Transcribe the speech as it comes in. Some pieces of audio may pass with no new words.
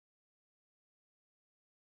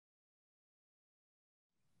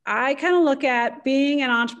I kind of look at being an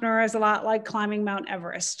entrepreneur as a lot like climbing Mount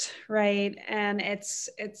Everest, right? And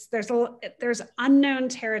there's unknown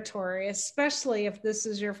territory, especially if this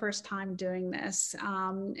is your first time doing this.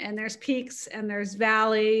 And there's peaks and there's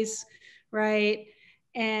valleys, right?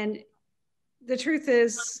 And the truth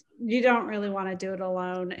is, you don't really want to do it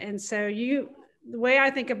alone. And so the way I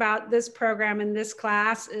think about this program and this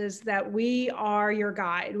class is that we are your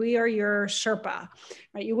guide. We are your Sherpa,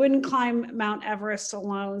 right? You wouldn't climb Mount Everest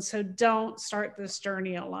alone. So don't start this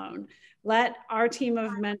journey alone. Let our team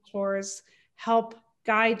of mentors help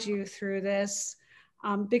guide you through this,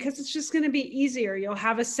 because it's just going to be easier. You'll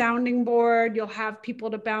have a sounding board. You'll have people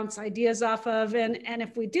to bounce ideas off of. And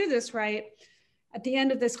if we do this right, at the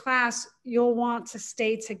end of this class, you'll want to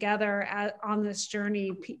stay together on this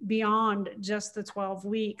journey beyond just the 12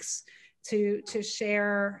 weeks to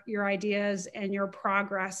share your ideas and your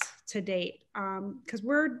progress to date. Because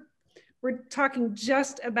we're talking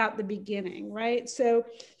just about the beginning, right? So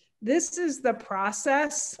this is the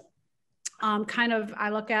process, I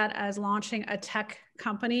look at as launching a tech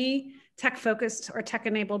company, tech focused or tech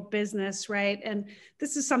enabled business, right? And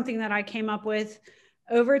this is something that I came up with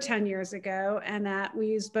over 10 years ago, and that we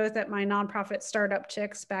used both at my nonprofit Startup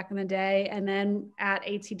Chicks back in the day, and then at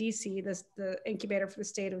ATDC, the incubator for the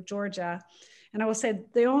state of Georgia. And I will say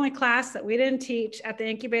the only class that we didn't teach at the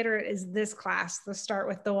incubator is this class, the Start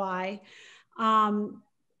with the Why. And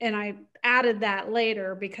I added that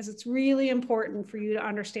later because it's really important for you to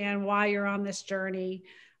understand why you're on this journey,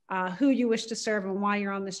 who you wish to serve, and why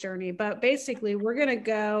you're on this journey. But basically, we're going to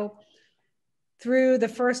go through the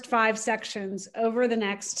first 5 sections over the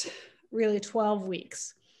next really 12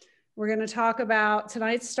 weeks. We're going to talk about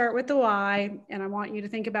tonight's Start with the Why, and I want you to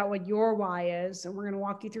think about what your why is. And we're going to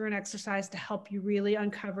walk you through an exercise to help you really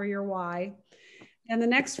uncover your why. And the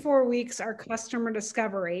next 4 weeks are customer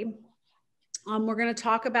discovery. We're going to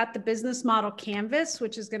talk about the business model canvas,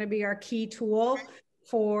 which is going to be our key tool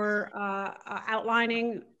for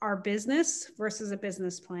outlining our business versus a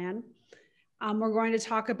business plan. We're going to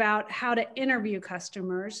talk about how to interview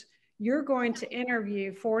customers. You're going to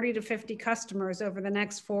interview 40 to 50 customers over the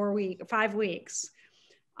next 5 weeks.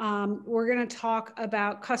 We're going to talk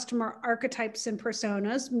about customer archetypes and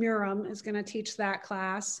personas. Miriam is going to teach that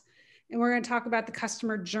class. And we're going to talk about the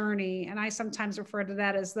customer journey. And I sometimes refer to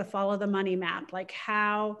that as the follow the money map, like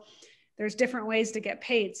how there's different ways to get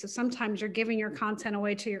paid. So sometimes you're giving your content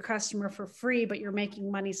away to your customer for free, but you're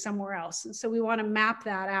making money somewhere else. And so we want to map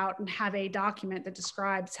that out and have a document that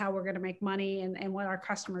describes how we're going to make money and what our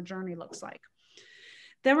customer journey looks like.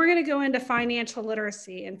 Then we're going to go into financial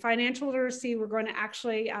literacy. And financial literacy, we're going to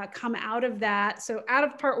actually come out of that. So out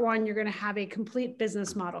of part 1, you're going to have a complete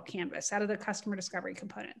business model canvas out of the customer discovery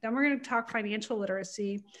component. Then we're going to talk financial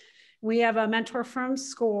literacy. We have a mentor from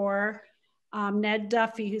SCORE, Ned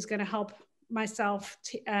Duffy, who's going to help myself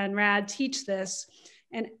and Rad teach this.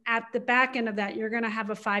 And at the back end of that, you're going to have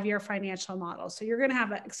a 5-year financial model. So you're going to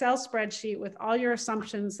have an Excel spreadsheet with all your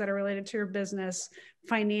assumptions that are related to your business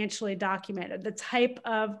financially documented, the type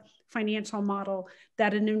of financial model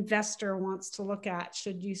that an investor wants to look at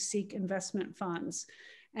should you seek investment funds.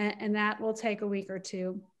 And that will take a week or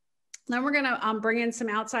 2. Then we're going to bring in some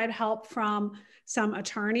outside help from some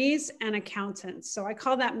attorneys and accountants. So I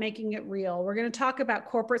call that making it real. We're going to talk about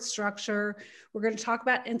corporate structure. We're going to talk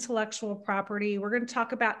about intellectual property. We're going to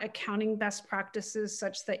talk about accounting best practices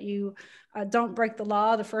such that you don't break the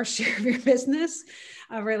law the first year of your business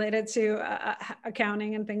related to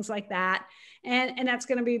accounting and things like that. And that's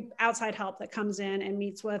going to be outside help that comes in and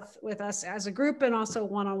meets with us as a group and also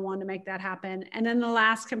one-on-one to make that happen. And then the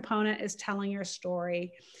last component is telling your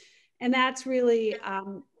story. And that's really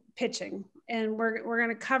pitching. And we're going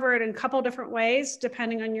to cover it in a couple different ways,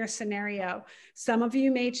 depending on your scenario. Some of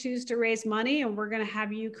you may choose to raise money, and we're going to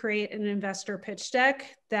have you create an investor pitch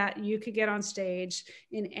deck that you could get on stage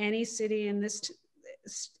in any city in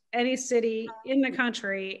any city in the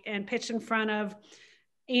country and pitch in front of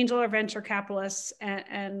angel or venture capitalists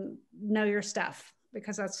and know your stuff,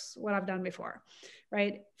 because that's what I've done before,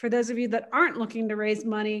 right? For those of you that aren't looking to raise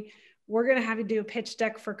money, we're going to have you do a pitch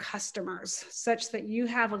deck for customers such that you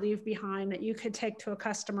have a leave behind that you could take to a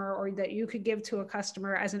customer or that you could give to a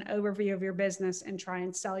customer as an overview of your business and try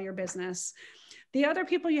and sell your business. The other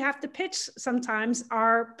people you have to pitch sometimes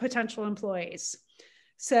are potential employees.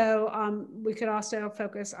 So we could also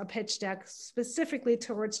focus a pitch deck specifically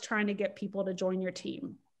towards trying to get people to join your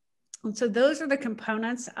team. And so those are the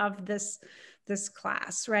components of this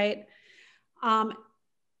class, right?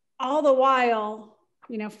 All the while,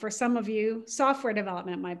 You know, for some of you, software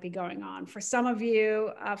development might be going on. For some of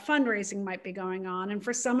you, fundraising might be going on. And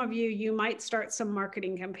for some of you, you might start some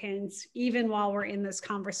marketing campaigns, even while we're in this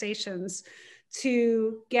conversations,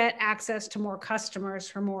 to get access to more customers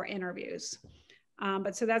for more interviews.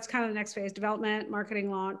 But so that's kind of the next phase: development,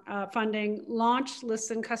 marketing, funding, launch,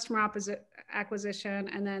 listen, customer acquisition,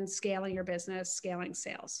 and then scaling your business, scaling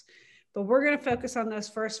sales. But we're going to focus on those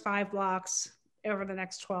first 5 blocks over the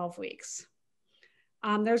next 12 weeks.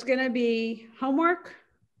 There's going to be homework.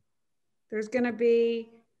 There's going to be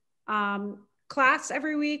class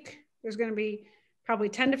every week. There's going to be probably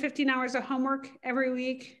 10 to 15 hours of homework every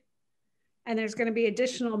week. And there's going to be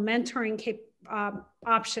additional mentoring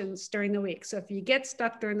options during the week. So if you get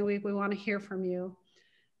stuck during the week, we want to hear from you.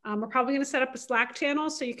 We're probably going to set up a Slack channel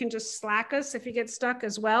so you can just Slack us if you get stuck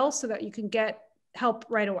as well, so that you can get help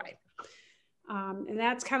right away. And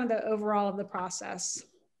that's kind of the overall of the process.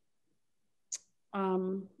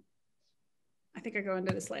 I think I go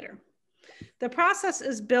into this later. The process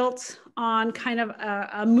is built on kind of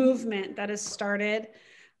a movement that has started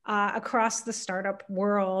across the startup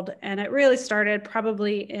world. And it really started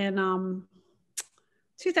probably in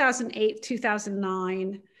 2008,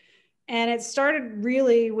 2009. And it started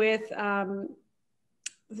really with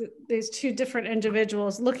these 2 different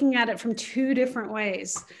individuals looking at it from 2 different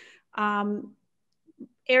ways.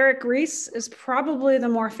 Eric Ries is probably the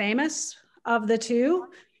more famous of the 2,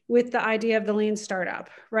 with the idea of the lean startup,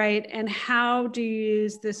 right? And how do you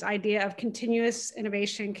use this idea of continuous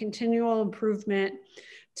innovation, continual improvement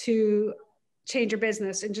to change your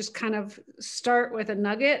business, and just kind of start with a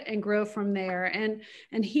nugget and grow from there.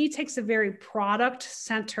 And he takes a very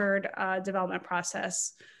product-centered development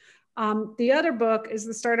process. The other book is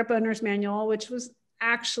the Startup Owner's Manual, which was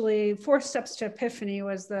actually 4 Steps to Epiphany,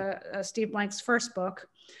 was the Steve Blank's first book.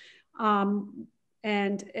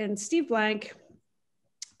 And Steve Blank,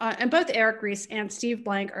 and both Eric Ries and Steve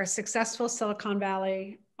Blank are successful Silicon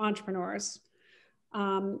Valley entrepreneurs.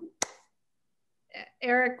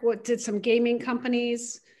 Eric did some gaming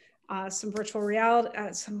companies, some virtual reality,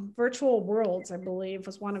 some virtual worlds, I believe,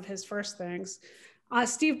 was one of his first things.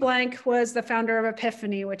 Steve Blank was the founder of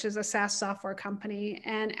Epiphany, which is a SaaS software company.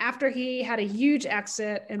 And after he had a huge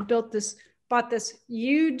exit and bought this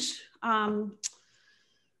huge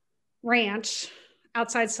ranch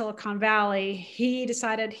outside Silicon Valley, he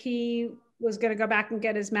decided he was going to go back and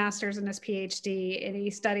get his master's and his PhD, and he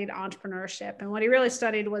studied entrepreneurship. And what he really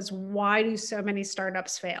studied was, why do so many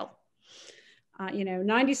startups fail?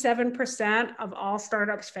 97% of all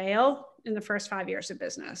startups fail in the first 5 years of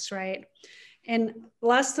business, right? And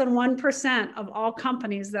less than 1% of all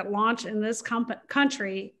companies that launch in this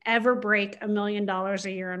country ever break $1 million a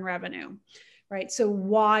year in revenue, right? So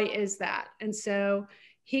why is that? And so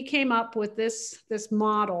he came up with this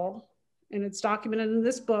model, and it's documented in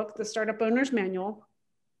this book, The Startup Owner's Manual,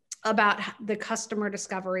 about the customer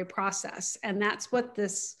discovery process. And that's what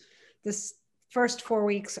this first 4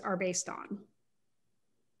 weeks are based on.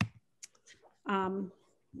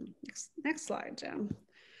 Next slide, Jim.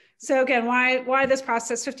 So again, why this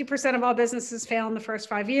process? 50% of all businesses fail in the first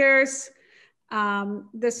 5 years.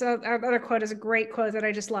 This other quote is a great quote that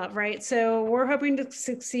I just love, right? So we're hoping to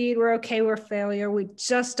succeed. We're okay with failure. We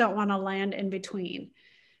just don't want to land in between.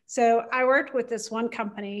 So I worked with this one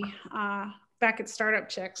company back at Startup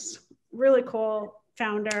Chicks, really cool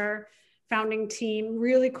founding team,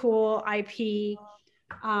 really cool IP,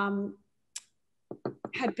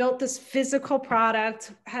 had built this physical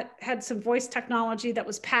product, had some voice technology that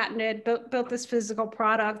was patented, built this physical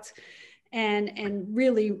product, and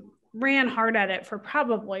really ran hard at it for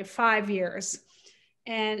probably 5 years,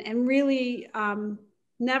 and really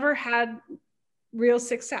never had real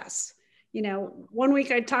success. One week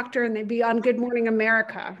I'd talk to her and they'd be on Good Morning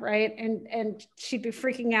America, right? And she'd be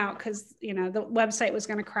freaking out because, the website was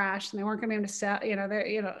going to crash and they weren't going to be able to sell,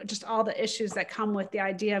 just all the issues that come with the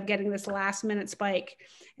idea of getting this last minute spike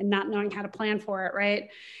and not knowing how to plan for it, right?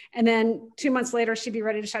 And then 2 months later, she'd be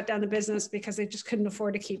ready to shut down the business because they just couldn't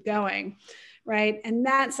afford to keep going, right? And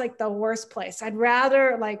that's like the worst place. I'd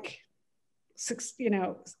rather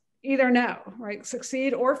either no, right?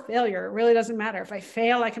 Succeed or failure. It really doesn't matter. If I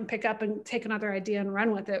fail, I can pick up and take another idea and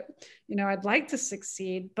run with it. I'd like to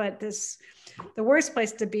succeed, but the worst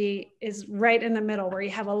place to be is right in the middle, where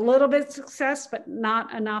you have a little bit of success, but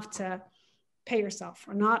not enough to pay yourself,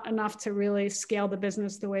 or not enough to really scale the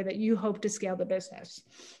business the way that you hope to scale the business.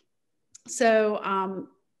 So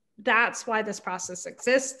that's why this process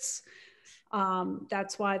exists.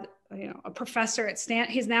 That's why, a professor at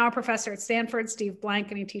he's now a professor at Stanford, Steve Blank,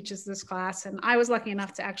 and he teaches this class. And I was lucky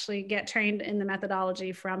enough to actually get trained in the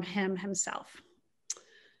methodology from him himself.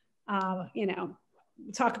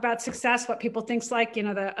 talk about success, what people think's like, you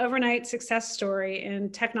know, the overnight success story in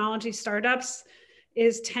technology startups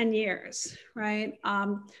is 10 years, right?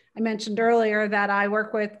 I mentioned earlier that I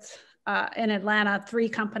work with, in Atlanta, 3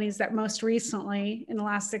 companies that most recently in the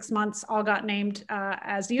last 6 months all got named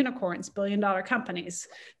as unicorns, billion-dollar companies.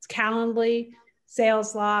 It's Calendly,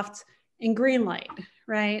 SalesLoft, and Greenlight,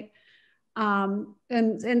 right?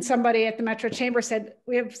 And somebody at the Metro Chamber said,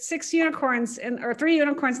 we have 6 unicorns or 3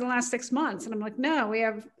 unicorns in the last 6 months. And I'm like, no, we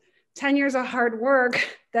have 10 years of hard work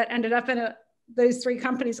that ended up in those 3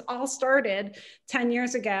 companies all started 10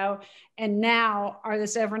 years ago and now are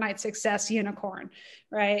this overnight success unicorn,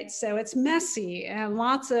 right? So it's messy and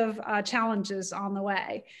lots of challenges on the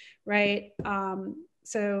way, right?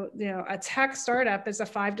 So, you know, a tech startup is a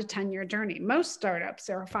 5 to 10 year journey. Most startups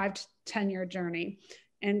are a 5 to 10 year journey.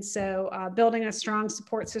 And so building a strong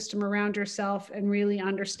support system around yourself and really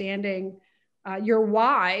understanding your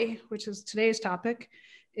why, which is today's topic,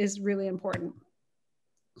 is really important.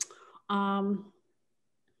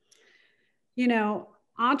 You know,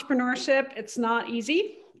 entrepreneurship, it's not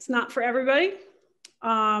easy. It's not for everybody.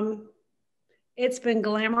 It's been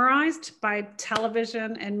glamorized by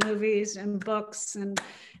television and movies and books and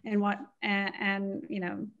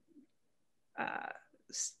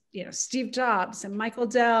Steve Jobs and Michael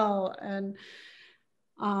Dell and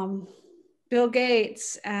Bill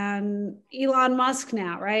Gates and Elon Musk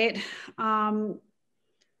now, right?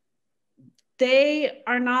 They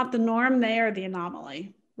are not the norm, they are the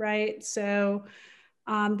anomaly, right? So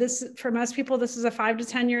this, for most people, this is a 5 to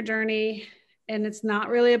 10 year journey, and it's not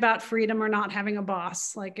really about freedom or not having a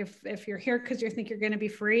boss. Like if you're here because you think you're going to be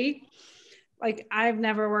free, like I've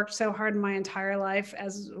never worked so hard in my entire life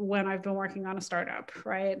as when I've been working on a startup,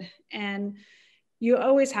 right? And you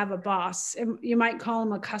always have a boss. You might call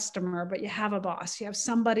them a customer, but you have a boss. You have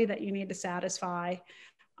somebody that you need to satisfy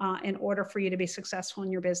in order for you to be successful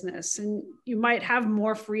in your business. And you might have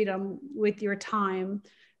more freedom with your time,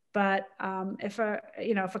 but if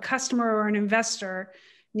a customer or an investor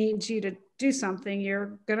needs you to do something,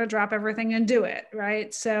 you're going to drop everything and do it,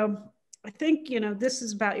 right? So I think, you know, this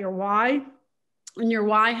is about your why. And your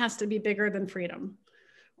why has to be bigger than freedom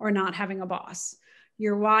or not having a boss.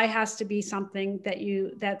 Your why has to be something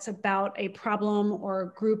that's about a problem or a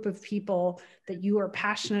group of people that you are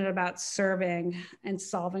passionate about serving and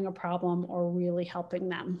solving a problem or really helping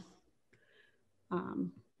them.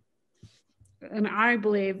 And I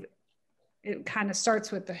believe it kind of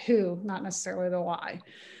starts with the who, not necessarily the why.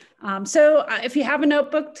 So if you have a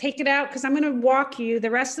notebook, take it out, because I'm going to walk you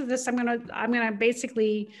the rest of this. I'm going to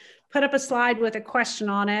basically put up a slide with a question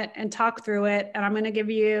on it and talk through it. And I'm going to give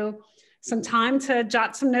you some time to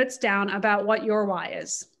jot some notes down about what your why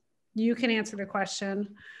is. You can answer the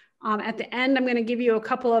question. At the end, I'm going to give you a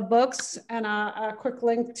couple of books and a quick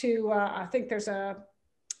link to, I think there's a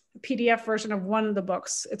PDF version of one of the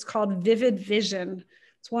books. It's called Vivid Vision.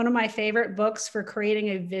 It's one of my favorite books for creating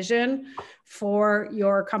a vision for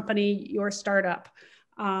your company, your startup.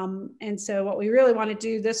 And so what we really want to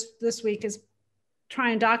do this week is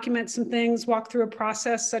try and document some things, walk through a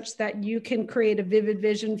process such that you can create a vivid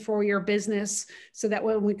vision for your business so that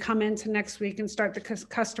when we come into next week and start the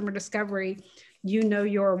customer discovery, you know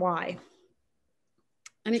your why.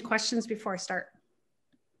 Any questions before I start?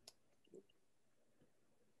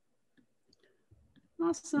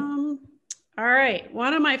 Awesome. All right.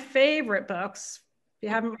 One of my favorite books, if you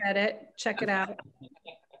haven't read it, check it out,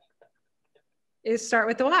 is Start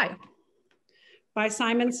with the Why by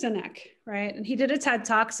Simon Sinek, right? And he did a TED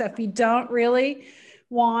Talk. So if you don't really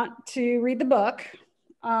want to read the book,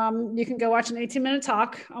 you can go watch an 18-minute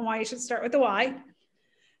talk on why you should start with the why.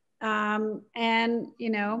 And, you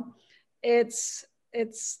know, it's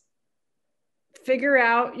figure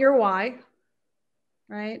out your why,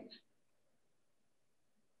 right?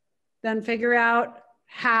 Then figure out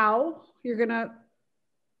how you're going to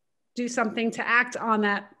do something to act on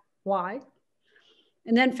that why,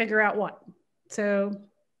 and then figure out what. So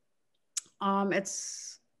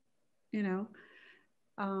it's, you know,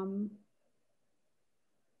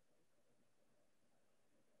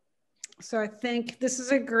 so I think this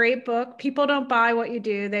is a great book. People don't buy what you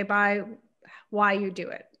do, they buy why you do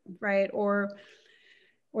it, right? Or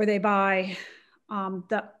they buy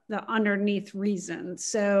the underneath reason.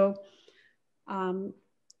 So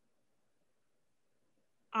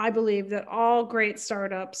I believe that all great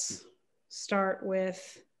startups start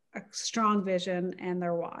with a strong vision and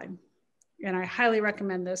their why. And I highly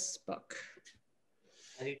recommend this book.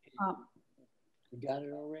 You got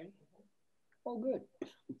it already? Oh, good.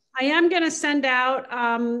 I am going to send out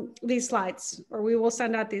these slides, or we will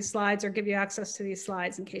send out these slides or give you access to these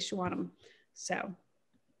slides in case you want them. So,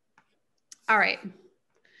 all right.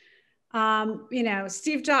 You know,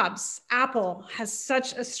 Steve Jobs, Apple has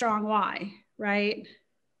such a strong why, right?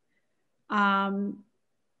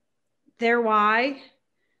 Their why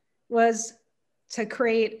was to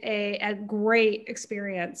create a great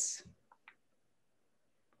experience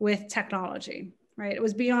with technology, right? It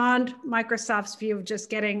was beyond Microsoft's view of just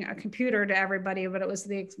getting a computer to everybody, but it was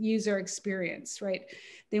the user experience, right?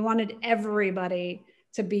 They wanted everybody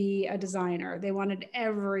to be a designer. They wanted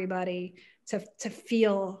everybody to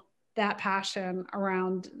feel that passion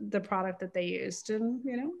around the product that they used, and,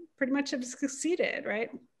 you know, pretty much have succeeded, right?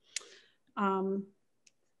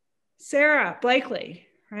 Sarah Blakely,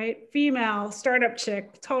 right? Female startup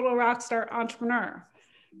chick, total rock star entrepreneur,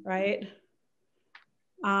 right?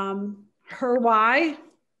 Her why,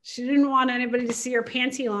 she didn't want anybody to see her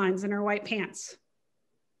panty lines in her white pants,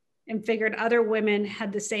 and figured other women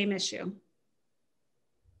had the same issue,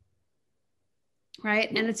 right?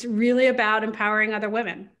 And it's really about empowering other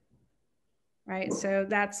women, right? So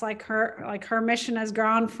that's like her mission has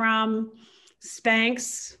gone from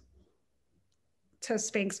Spanx to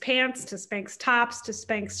Spanx pants, to Spanx tops, to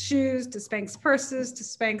Spanx shoes, to Spanx purses, to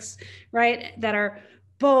Spanx, right? That are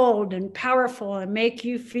bold and powerful and make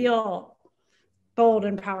you feel bold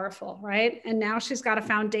and powerful, right? And now she's got a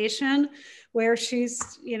foundation where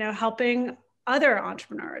she's, you know, helping other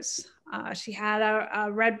entrepreneurs. She had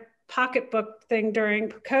a red pocketbook thing during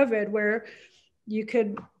COVID where you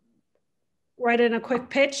could write in a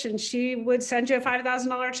quick pitch and she would send you a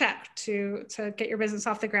 $5,000 check to get your business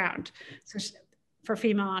off the ground. So for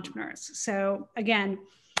female entrepreneurs. So again,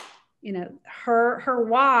 you know, her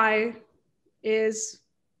why is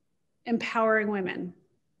empowering women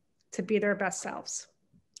to be their best selves.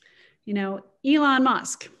 You know, Elon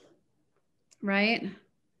Musk, right?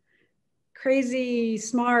 Crazy,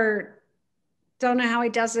 smart, don't know how he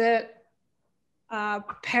does it,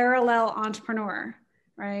 parallel entrepreneur,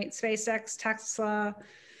 right? SpaceX, Tesla,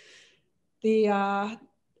 the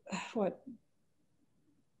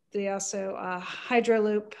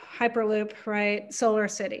Hyperloop, right? Solar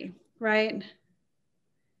City, right?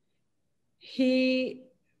 He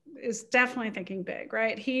is definitely thinking big,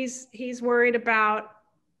 right? He's worried about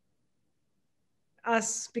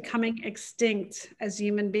us becoming extinct as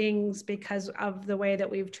human beings because of the way that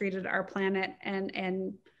we've treated our planet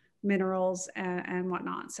and minerals and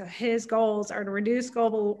whatnot. So his goals are to reduce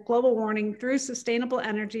global warming through sustainable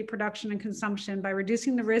energy production and consumption by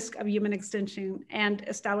reducing the risk of human extinction and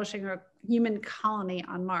establishing a human colony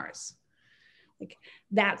on Mars. Like,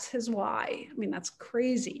 that's his why. I mean, that's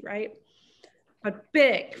crazy, right? But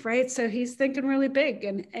big, right? So he's thinking really big.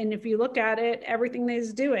 And if you look at it, everything that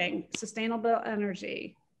he's doing, sustainable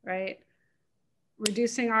energy, right?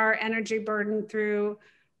 Reducing our energy burden through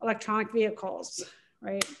electronic vehicles,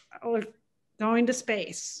 right? Or going to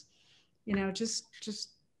space, you know, just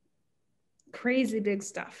crazy big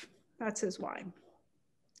stuff. That's his why.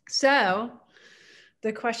 So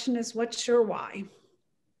the question is, what's your why?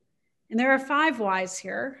 And there are 5 whys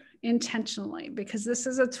here intentionally, because this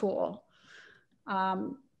is a tool.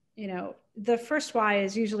 You know, the first why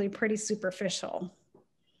is usually pretty superficial.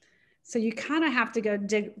 So you kind of have to go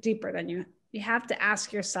dig deeper than you have to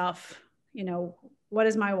ask yourself, you know, what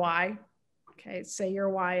is my why? Okay, say your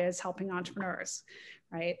why is helping entrepreneurs,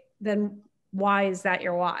 right? Then why is that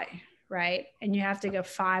your why, right? And you have to go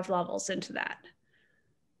 5 levels into that.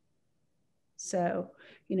 So,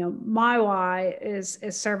 you know, my why is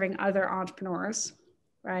serving other entrepreneurs,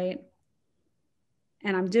 right?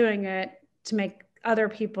 And I'm doing it to make other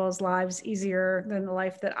people's lives easier than the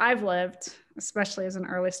life that I've lived, especially as an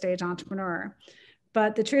early stage entrepreneur.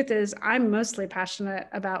 But the truth is, I'm mostly passionate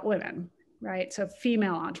about women, right? So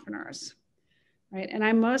female entrepreneurs, right? And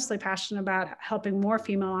I'm mostly passionate about helping more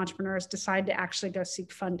female entrepreneurs decide to actually go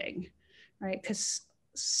seek funding, right? Because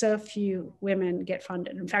so few women get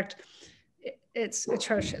funded. In fact, it's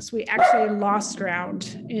atrocious. We actually lost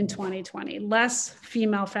ground in 2020. Less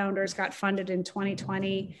female founders got funded in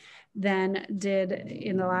 2020 than did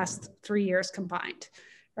in the last 3 years combined,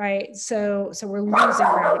 right? So we're losing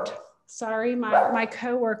ground. Sorry, my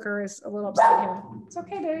coworker is a little upset here. It's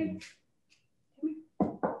okay, baby.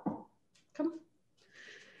 Come on.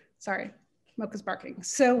 Sorry, Mocha's barking.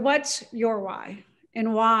 So what's your why?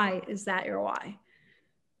 And why is that your why?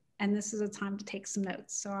 And this is a time to take some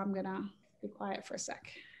notes. So I'm gonna be quiet for a sec.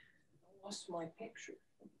 I lost my picture.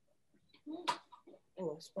 I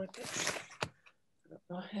lost my picture. I don't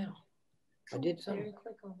know how. I did something. Very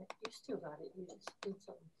quick on it. You still got it. You just did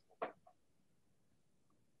something.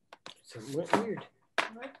 Something went weird.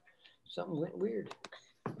 What? Something went weird.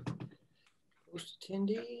 Post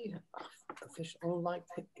attendee, official online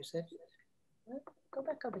pic. Is that? What? Go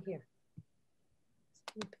back over here.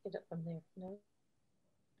 You pick it up from there. No.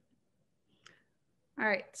 All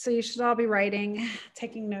right, so you should all be writing,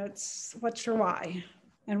 taking notes. What's your why?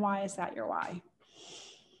 And why is that your why?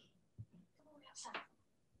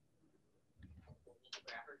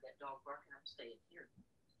 That dog barking, I'm staying here.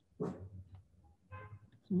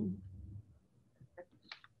 Hmm.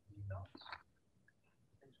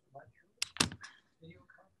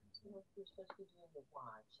 You're supposed to be doing the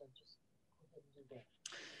why, so just go ahead and do that.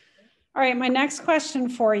 All right, my next question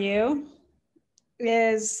for you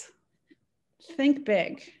is think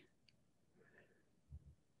big.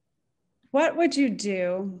 What would you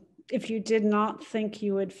do if you did not think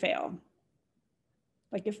you would fail?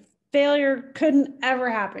 Like if failure couldn't ever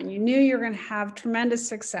happen, you knew you were going to have tremendous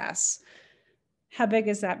success. How big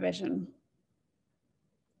is that vision?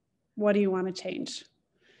 What do you want to change?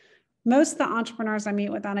 Most of the entrepreneurs I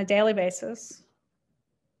meet with on a daily basis,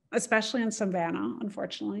 especially in Savannah,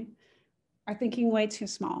 unfortunately, are thinking way too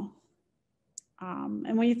small.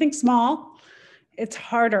 And when you think small, it's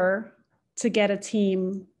harder to get a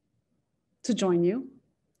team to join you.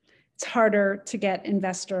 It's harder to get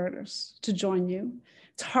investors to join you.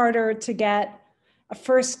 It's harder to get a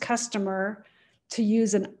first customer to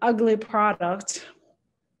use an ugly product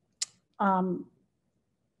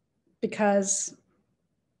because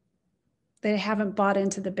they haven't bought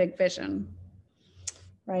into the big vision,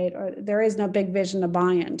 right? Or there is no big vision to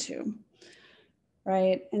buy into,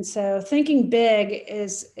 right? And so thinking big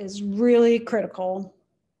is really critical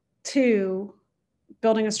to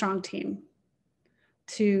building a strong team,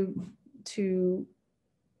 to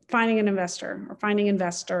finding an investor or finding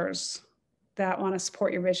investors that want to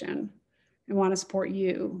support your vision and want to support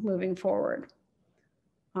you moving forward.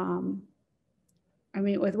 I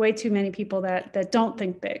mean, with way too many people that don't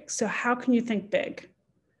think big. So how can you think big?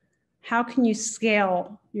 How can you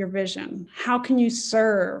scale your vision? How can you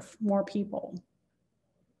serve more people?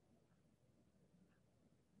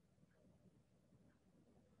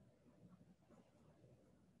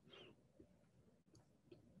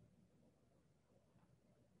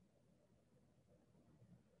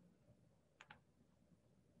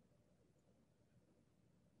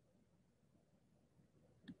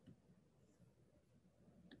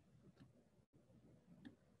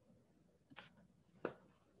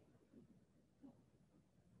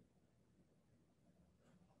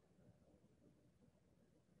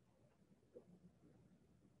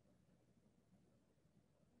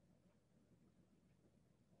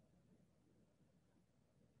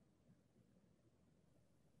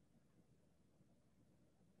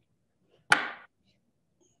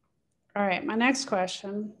 All right, my next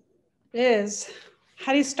question is,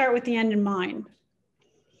 how do you start with the end in mind?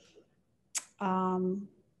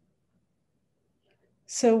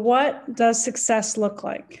 So what does success look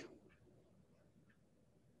like?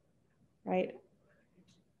 Right?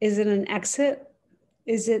 Is it an exit?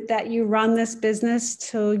 Is it that you run this business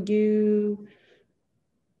till you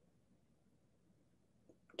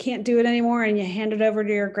can't do it anymore and you hand it over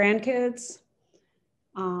to your grandkids?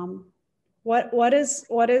 What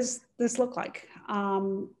does this look like?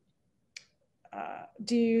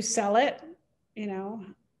 Do you sell it? You know,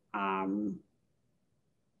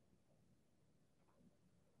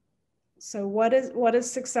 so what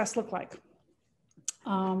does success look like?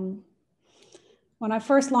 When I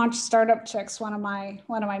first launched Startup Chicks, one of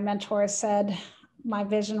my mentors said my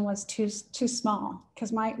vision was too small,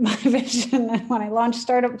 because my vision when I launched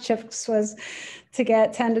Startup Chicks was to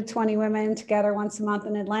get 10 to 20 women together once a month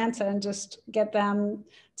in Atlanta and just get them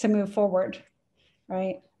to move forward,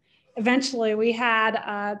 right? Eventually, we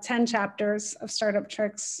had 10 chapters of Startup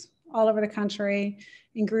Chicks all over the country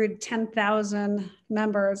and grew to 10,000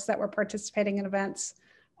 members that were participating in events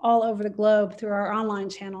all over the globe through our online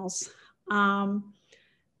channels. And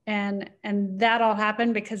that all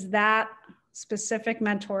happened because that specific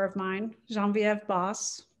mentor of mine, Genevieve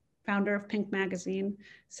Boss, founder of Pink Magazine,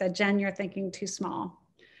 said, Jen, you're thinking too small.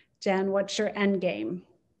 Jen, what's your end game?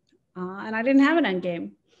 And I didn't have an end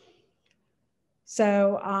game.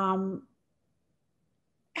 So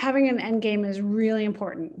having an end game is really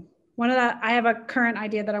important. I have a current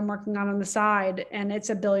idea that I'm working on the side, and it's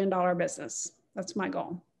 $1 billion business. That's my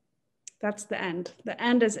goal. That's the end. The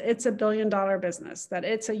end is it's $1 billion business, that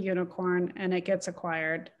it's a unicorn and it gets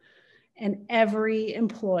acquired. And every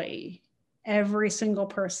employee, every single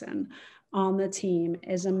person on the team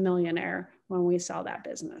is a millionaire when we sell that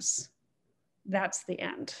business. That's the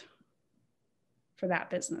end for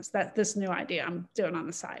that business, this new idea I'm doing on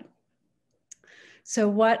the side. So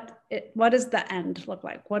what does the end look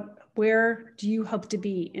like? Where do you hope to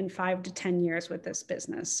be in 5 to 10 years with this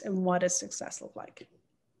business? And what does success look like?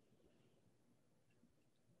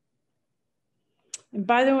 And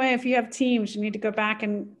by the way, if you have teams, you need to go back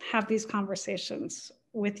and have these conversations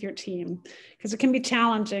with your team, because it can be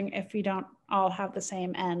challenging if you don't all have the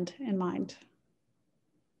same end in mind.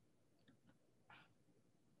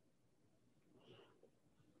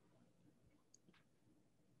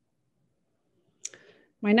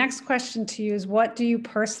 My next question to you is, what do you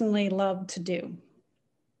personally love to do?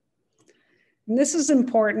 And this is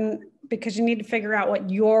important because you need to figure out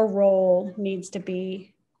what your role needs to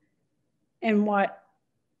be and what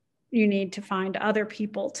you need to find other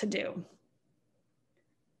people to do.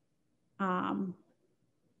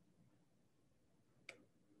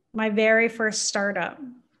 My very first startup,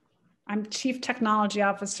 I'm chief technology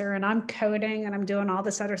officer and I'm coding and I'm doing all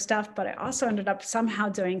this other stuff, but I also ended up somehow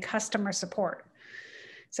doing customer support.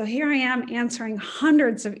 So here I am answering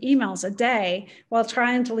hundreds of emails a day while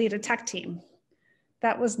trying to lead a tech team.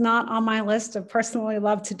 That was not on my list of personally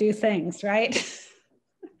love to do things, right?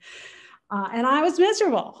 And I was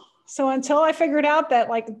miserable. So until I figured out that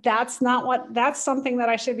that's something that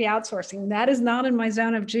I should be outsourcing. That is not in my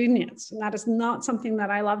zone of genius. And that is not something that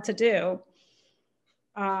I love to do.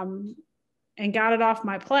 And got it off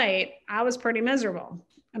my plate, I was pretty miserable.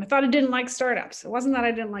 And I thought I didn't like startups. It wasn't that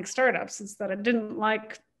I didn't like startups. It's that I didn't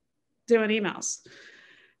like doing emails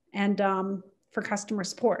and for customer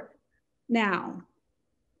support. Now,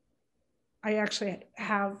 I actually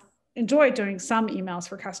have enjoyed doing some emails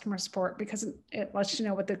for customer support because it lets you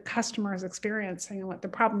know what the customer is experiencing and what the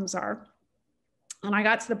problems are. And I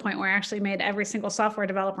got to the point where I actually made every single software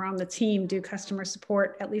developer on the team do customer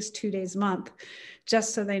support at least 2 days a month,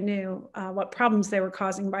 just so they knew what problems they were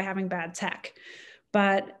causing by having bad tech.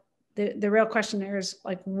 But the real question there is,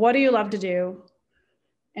 what do you love to do?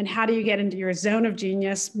 And how do you get into your zone of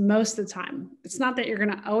genius most of the time? It's not that you're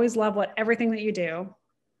going to always love everything that you do,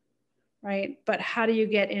 right? But how do you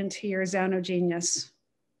get into your zone of genius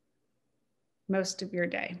most of your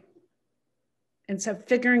day? And so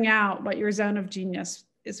figuring out what your zone of genius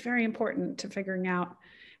is very important to figuring out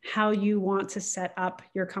how you want to set up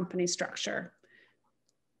your company structure.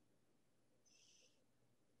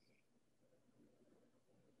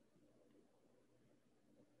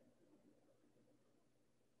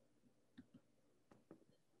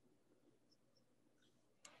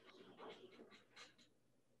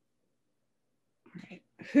 All right.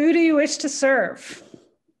 Who do you wish to serve?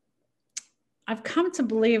 I've come to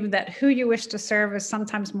believe that who you wish to serve is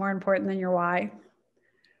sometimes more important than your why.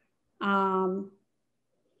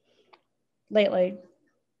 Lately,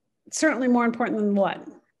 it's certainly more important than what.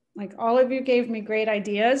 All of you gave me great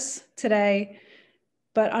ideas today,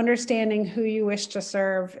 but understanding who you wish to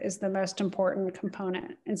serve is the most important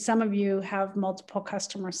component. And some of you have multiple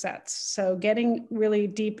customer sets. So getting really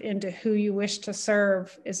deep into who you wish to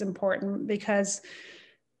serve is important, because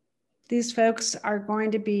these folks are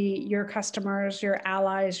going to be your customers, your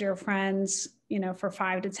allies, your friends, for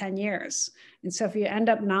 5 to 10 years. And so if you end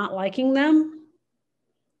up not liking them,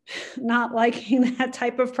 not liking that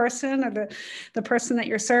type of person or the person that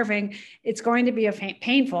you're serving, it's going to be a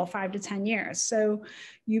painful 5 to 10 years. So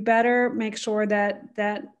you better make sure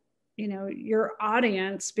that your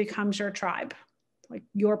audience becomes your tribe,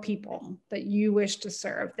 your people that you wish to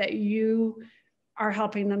serve, that you are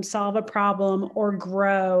helping them solve a problem or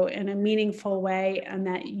grow in a meaningful way, and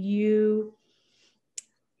that you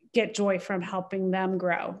get joy from helping them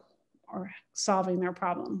grow or solving their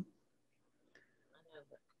problem.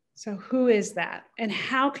 So who is that? And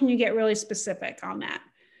how can you get really specific on that?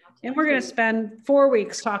 And we're going to spend 4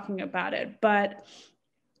 weeks talking about it, but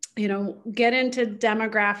get into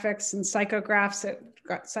demographics and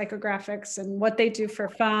psychographics and what they do for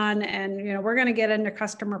fun. And, we're going to get into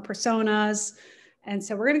customer personas. And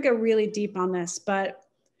so we're going to go really deep on this. But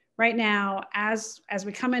right now, as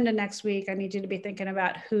we come into next week, I need you to be thinking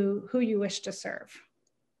about who you wish to serve.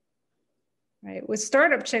 Right? With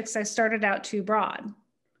Startup Chicks, I started out too broad.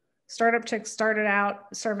 Startup Chicks started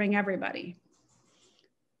out serving everybody.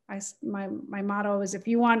 My motto is, if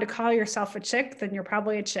you wanted to call yourself a chick, then you're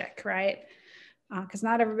probably a chick, right? Because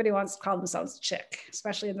not everybody wants to call themselves a chick,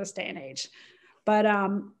 especially in this day and age. But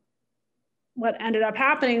what ended up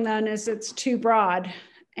happening then is it's too broad.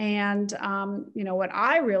 And what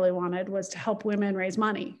I really wanted was to help women raise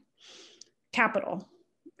money, capital,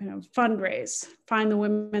 fundraise, find the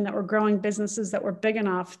women that were growing businesses that were big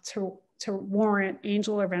enough to warrant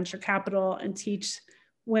angel or venture capital, and teach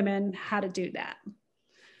women how to do that.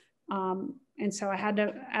 And so I had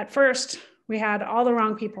to, at first, we had all the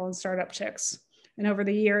wrong people in Startup Chicks. And over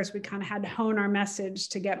the years, we kind of had to hone our message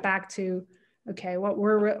to get back to, okay,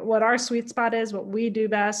 what our sweet spot is, what we do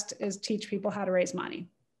best is teach people how to raise money.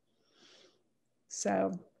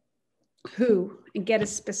 So who, and get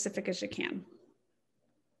as specific as you can.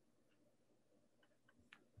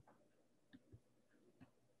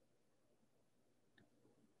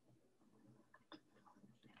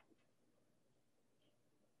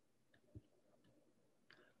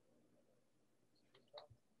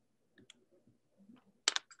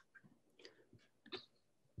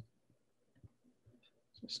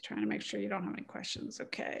 Just trying to make sure you don't have any questions.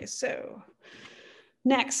 Okay, so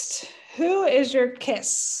next, who is your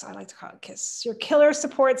KISS? I like to call it KISS, your killer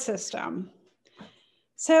support system.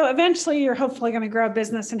 So eventually you're hopefully going to grow a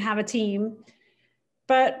business and have a team,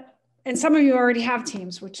 and some of you already have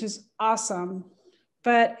teams, which is awesome,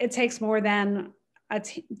 but it takes more than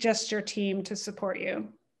just your team to support you.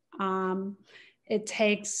 It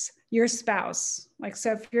takes your spouse. Like,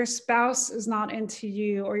 so if your spouse is not into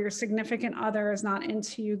you, or your significant other is not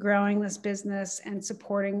into you growing this business and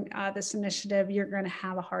supporting this initiative, you're going to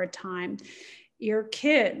have a hard time. Your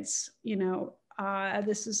kids,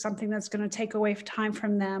 this is something that's going to take away time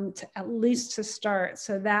from them to at least to start.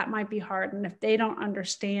 So that might be hard. And if they don't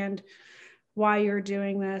understand why you're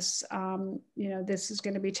doing this, this is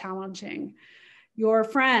going to be challenging. Your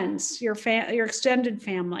friends, your extended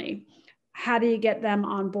family, how do you get them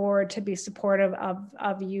on board to be supportive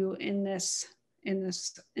of you in this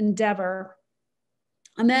endeavor?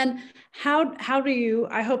 And then how do you,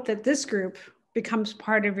 I hope that this group becomes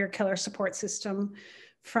part of your killer support system.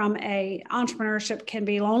 From entrepreneurship can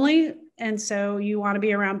be lonely. And so you want to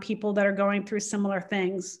be around people that are going through similar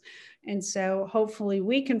things. And so hopefully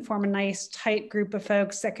we can form a nice, tight group of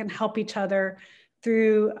folks that can help each other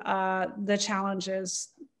through the challenges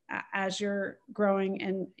as you're growing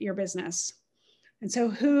in your business. And so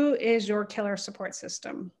who is your killer support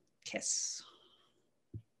system? KISS.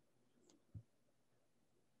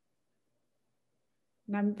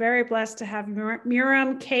 And I'm very blessed to have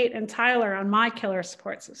Miriam, Kate, and Tyler on my killer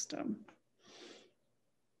support system.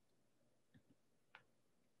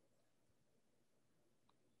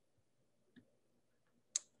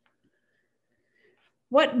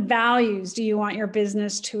 What values do you want your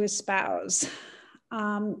business to espouse?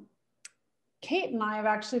 Kate and I have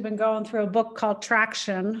actually been going through a book called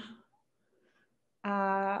Traction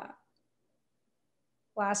last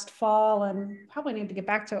fall, and probably need to get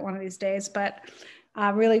back to it one of these days, but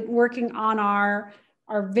really working on our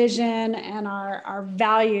vision and our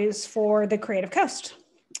values for the Creative Coast.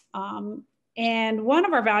 And one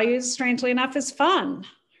of our values, strangely enough, is fun,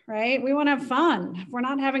 right? We want to have fun. If we're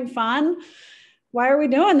not having fun, why are we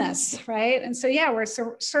doing this, right? And so, yeah, we're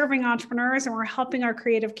serving entrepreneurs and we're helping our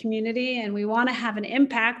creative community, and we want to have an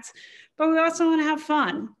impact, but we also want to have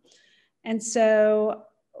fun. And so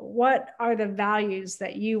what are the values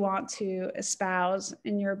that you want to espouse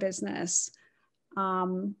in your business?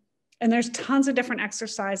 And there's tons of different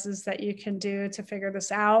exercises that you can do to figure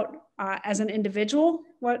this out as an individual.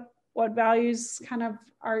 What values kind of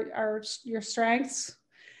are your strengths?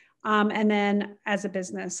 And then as a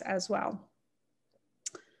business as well.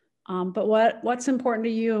 But what's important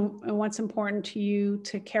to you and what's important to you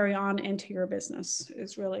to carry on into your business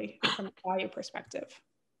is really from a value perspective.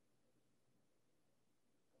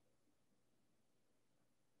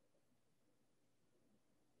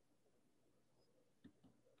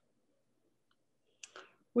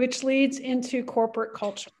 Which leads into corporate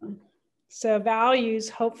culture. So values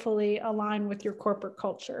hopefully align with your corporate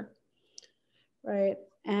culture, right?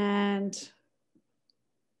 And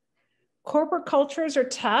corporate cultures are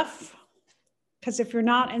tough because if you're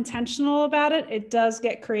not intentional about it, it does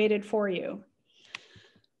get created for you,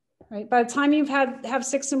 right? By the time you've have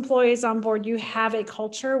 6 employees on board, you have a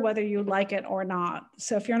culture, whether you like it or not.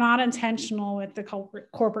 So if you're not intentional with the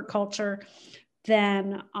corporate culture,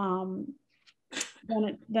 then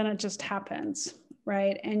it just happens,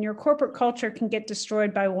 right? And your corporate culture can get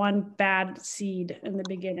destroyed by one bad seed in the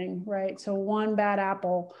beginning, right? So one bad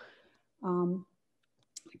apple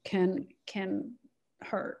can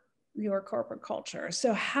hurt your corporate culture.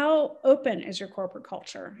 So how open is your corporate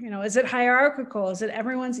culture? Is it hierarchical? Is it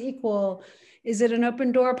everyone's equal? Is it an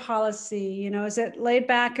open door policy? Is it laid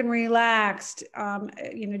back and relaxed?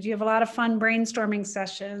 Do you have a lot of fun brainstorming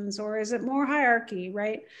sessions, or is it more hierarchy,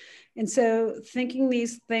 right? And so thinking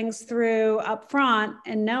these things through up front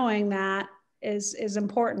and knowing that is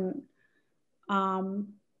important.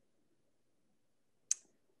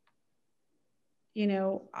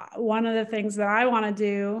 One of the things that I want to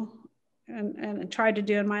do and tried to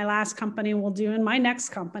do in my last company will do in my next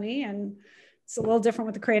company. And it's a little different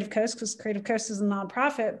with the Creative Coast because Creative Coast is a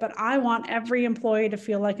nonprofit, but I want every employee to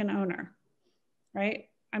feel like an owner, right?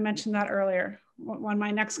 I mentioned that earlier. When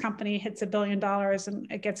my next company hits $1 billion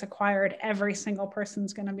and it gets acquired, every single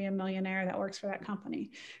person's going to be a millionaire that works for that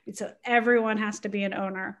company. And so everyone has to be an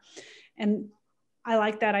owner. And I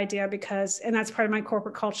like that idea and that's part of my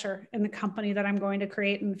corporate culture in the company that I'm going to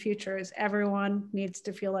create in the future is everyone needs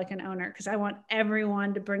to feel like an owner, because I want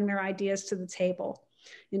everyone to bring their ideas to the table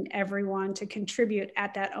and everyone to contribute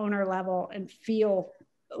at that owner level and feel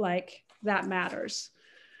like that matters.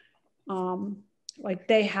 Like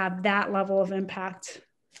they have that level of impact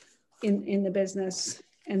in the business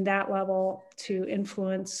and that level to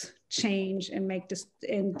influence change and make this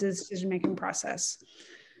in decision-making process.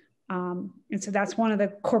 And so that's one of the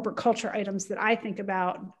corporate culture items that I think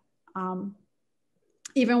about,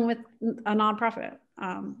 even with a nonprofit.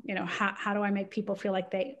 You know, how do I make people feel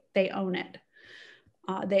like they own it?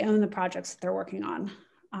 They own the projects that they're working on.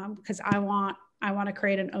 Because I want to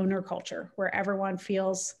create an owner culture where everyone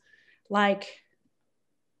feels like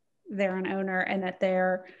they're an owner and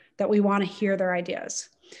that we want to hear their ideas.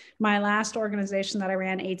 My last organization that I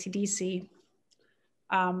ran, ATDC,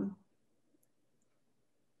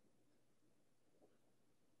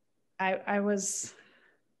 I was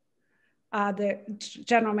the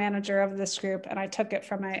general manager of this group, and I took it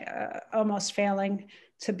from almost failing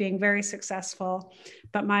to being very successful.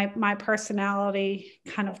 But my personality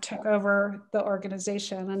kind of took over the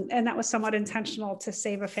organization, and that was somewhat intentional to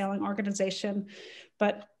save a failing organization,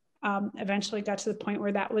 but eventually got to the point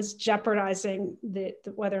where that was jeopardizing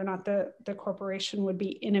whether or not the corporation would be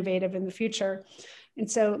innovative in the future. And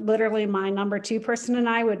so literally my number 2 person and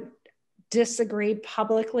I would disagree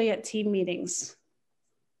publicly at team meetings.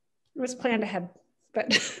 It was planned ahead,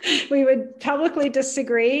 but we would publicly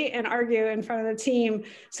disagree and argue in front of the team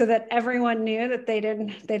so that everyone knew that they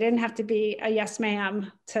didn't have to be a yes ma'am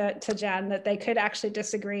to Jen, that they could actually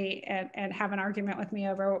disagree and have an argument with me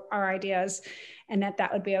over our ideas, and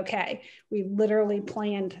that would be okay. We literally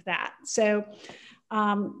planned that. So,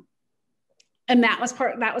 and that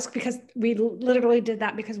was because we literally did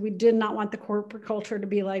that because we did not want the corporate culture to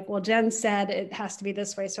be like, well, Jen said it has to be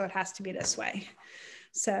this way, so it has to be this way.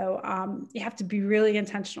 So you have to be really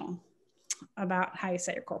intentional about how you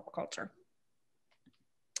set your corporate culture.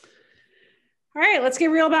 All right, let's get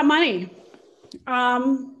real about money.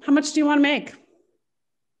 How much do you want to make?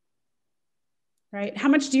 Right? How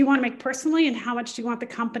much do you want to make personally, and how much do you want the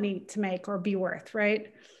company to make or be worth,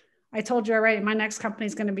 right? I told you already, my next company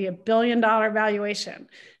is going to be $1 billion valuation.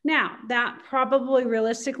 Now, that probably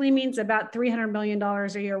realistically means about $300 million a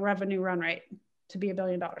year revenue run rate to be $1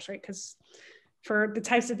 billion, right? Because for the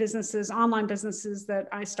types of businesses, online businesses that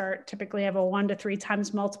I start, typically have a 1 to 3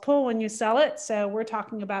 times multiple when you sell it. So we're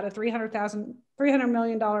talking about a $300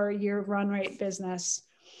 million a year run rate business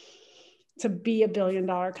to be $1 billion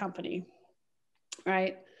company,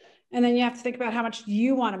 right? And then you have to think about how much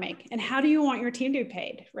you want to make and how do you want your team to be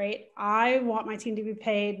paid, right? I want my team to be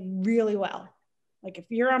paid really well. Like if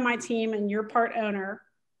you're on my team and you're part owner,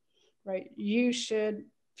 right, you should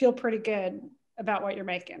feel pretty good about what you're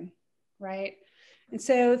making, right? And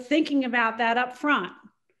so thinking about that up front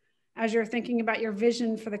as you're thinking about your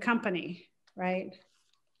vision for the company, right?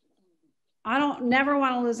 I don't never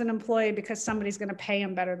want to lose an employee because somebody's going to pay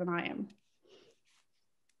him better than I am.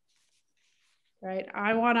 Right?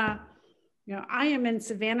 I want to, I am in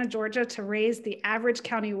Savannah, Georgia to raise the average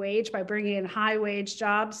county wage by bringing in high wage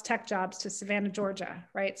jobs, tech jobs to Savannah, Georgia,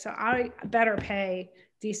 right? So I better pay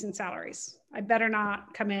decent salaries. I better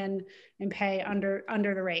not come in and pay under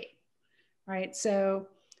the rate, right? So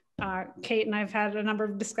Kate and I've had a number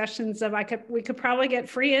of discussions of we could probably get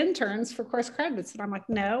free interns for course credits. And I'm like,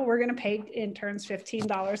 no, we're going to pay interns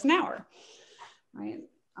 $15 an hour, right?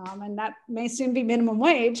 And that may soon be minimum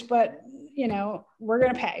wage, but we're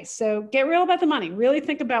going to pay. So get real about the money. Really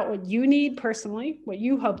think about what you need personally, what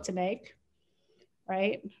you hope to make,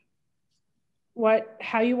 right?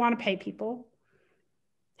 How you want to pay people.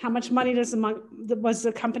 How much money does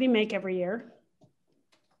the company make every year?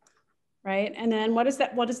 Right? And then what does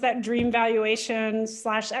that dream valuation /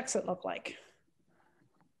 exit look like?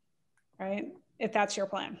 Right? If that's your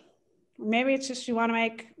plan. Maybe it's just you want to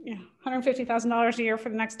make $150,000 a year for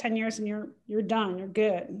the next 10 years and you're done, you're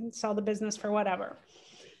good. Sell the business for whatever.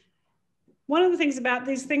 One of the things about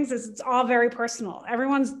these things is it's all very personal.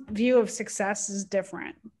 Everyone's view of success is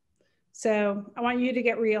different. So I want you to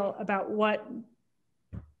get real about what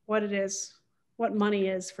it is, what money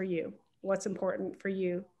is for you, what's important for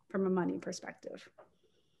you from a money perspective.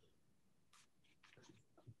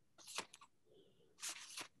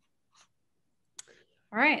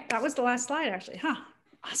 All right, that was the last slide actually, huh?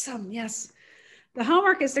 Awesome, yes. The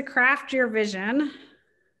homework is to craft your vision.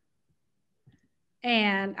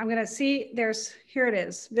 And I'm gonna see, here it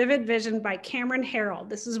is, Vivid Vision by Cameron Herold.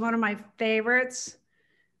 This is one of my favorites.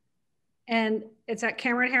 And it's at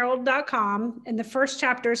CameronHerold.com. And the first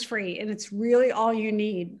chapter is free. And it's really all you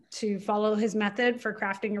need to follow his method for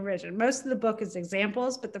crafting your vision. Most of the book is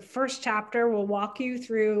examples, but the first chapter will walk you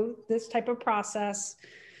through this type of process.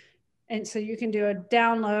 And so you can do a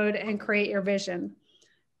download and create your vision.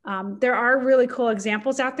 There are really cool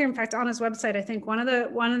examples out there. In fact, on his website, I think one of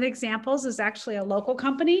the examples is actually a local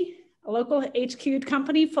company, a local HQ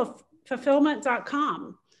company,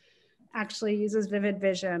 fulfillment.com. actually uses Vivid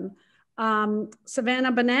Vision.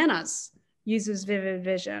 Savannah Bananas uses Vivid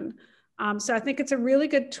Vision. So I think it's a really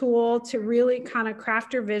good tool to really kind of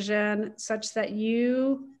craft your vision such that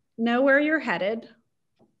you know where you're headed.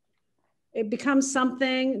 It becomes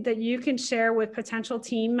something that you can share with potential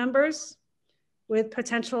team members, with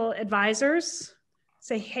potential advisors.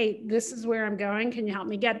 Say, hey, this is where I'm going. Can you help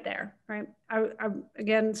me get there? Right. I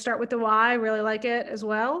again, start with the why. I really like it as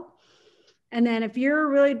well. And then if you're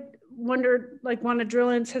really want to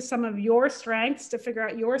drill into some of your strengths to figure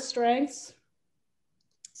out your strengths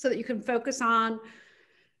so that you can focus on,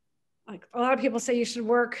 like a lot of people say you should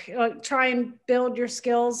work, try and build your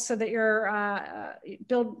skills so that you're,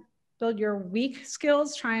 build your weak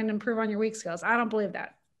skills, try and improve on your weak skills. I don't believe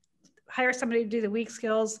that. Hire somebody to do the weak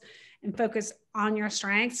skills and focus on your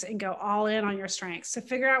strengths and go all in on your strengths. So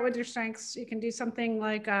figure out what your strengths, you can do something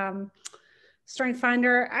like Strength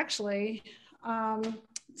Finder. Actually,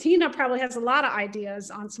 Tina probably has a lot of ideas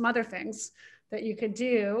on some other things that you could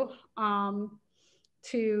do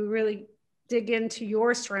to really dig into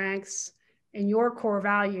your strengths and your core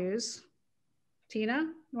values.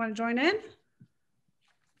 Tina, you want to join in?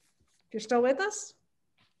 You're still with us?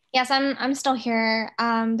 Yes, I'm still here.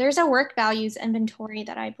 There's a work values inventory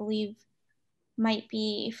that I believe might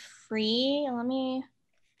be free.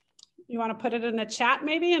 You want to put it in the chat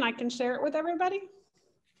maybe, and I can share it with everybody?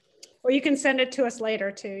 Or you can send it to us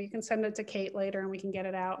later too. You can send it to Kate later and we can get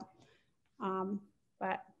it out.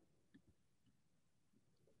 But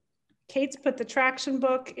Kate's put the traction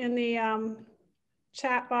book in the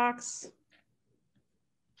chat box,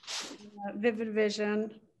 Vivid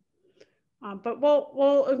Vision. But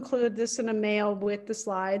we'll include this in a mail with the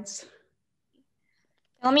slides.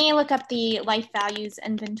 Let me look up the life values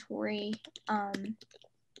inventory.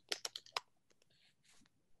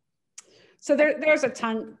 So there's a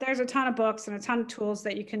ton of books and a ton of tools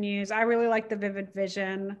that you can use. I really like the Vivid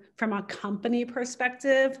Vision from a company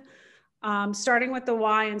perspective. Starting with the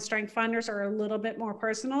why and strength finders are a little bit more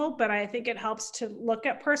personal, but I think it helps to look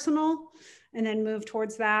at personal and then move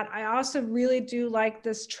towards that. I also really do like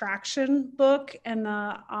this traction book and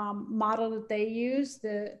the model that they use,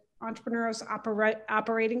 the Entrepreneur's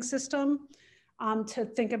Operating System, to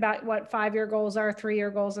think about what 5-year goals are,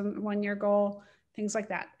 3-year goals, and 1-year goal, things like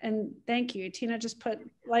that. And thank you. Tina just put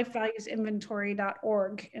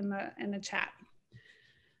lifevaluesinventory.org in the chat.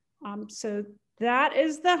 So that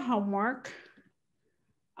is the homework.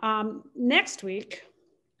 Next week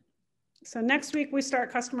we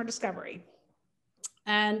start customer discovery.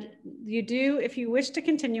 And you do, if you wish to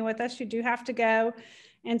continue with us, you do have to go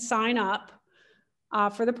and sign up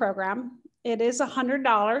for the program. It is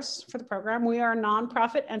 $100 for the program. We are a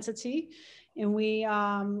nonprofit entity, and we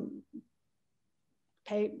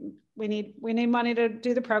need money to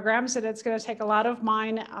do the programs, and it's going to take a lot of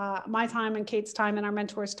my time and Kate's time and our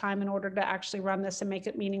mentors' time in order to actually run this and make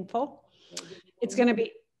it meaningful. It's going to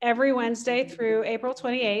be every Wednesday through April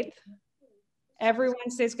 28th. Every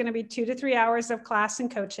Wednesday is going to be 2 to 3 hours of class and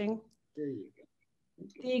coaching.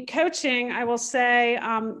 The coaching, I will say,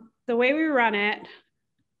 the way we run it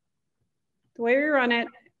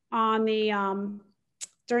on the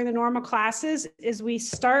during the normal classes is we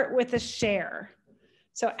start with a share.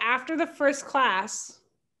 So after the first class,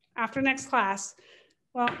 after next class,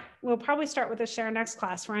 well, we'll probably start with a share next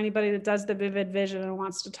class for anybody that does the Vivid Vision and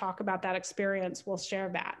wants to talk about that experience. We'll share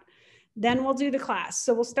that. Then we'll do the class.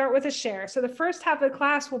 So we'll start with a share. So the first half of the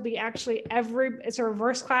class will be actually it's a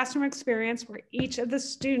reverse classroom experience where each of the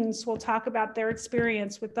students will talk about their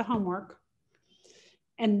experience with the homework.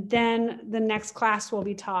 And then the next class will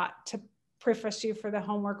be taught to preface you for the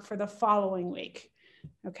homework for the following week.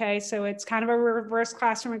 Okay, so it's kind of a reverse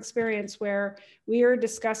classroom experience where we are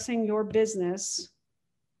discussing your business,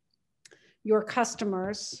 your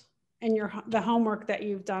customers, and the homework that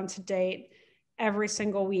you've done to date every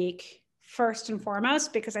single week, first and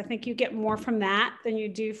foremost, because I think you get more from that than you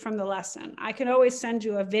do from the lesson. I can always send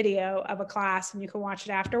you a video of a class and you can watch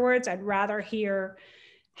it afterwards. I'd rather hear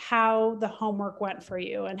how the homework went for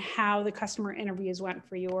you and how the customer interviews went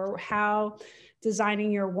for you, or how designing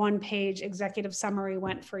your 1-page executive summary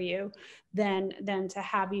went for you than to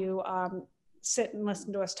have you sit and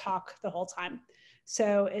listen to us talk the whole time.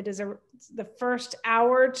 So it is the first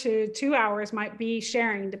hour to 2 hours might be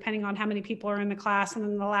sharing, depending on how many people are in the class. And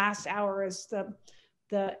then the last hour is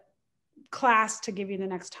the class to give you the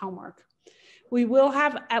next homework. We will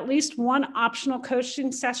have at least one optional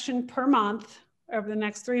coaching session per month over the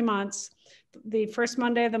next 3 months, the first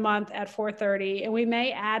Monday of the month at 4:30, and we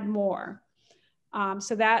may add more.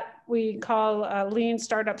 So that we call a Lean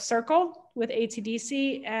Startup Circle with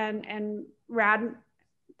ATDC, and Rad,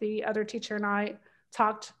 the other teacher, and I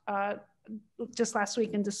talked just last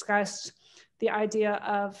week and discussed the idea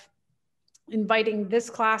of inviting this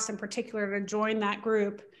class in particular to join that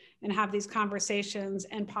group and have these conversations.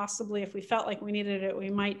 And possibly if we felt like we needed it, we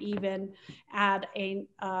might even add a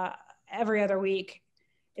every other week.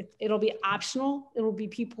 It'll be optional. It'll be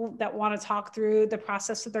people that want to talk through the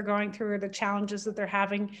process that they're going through or the challenges that they're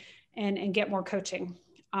having and get more coaching.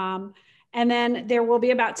 And then there will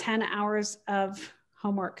be about 10 hours of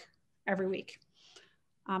homework every week.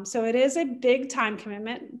 So it is a big time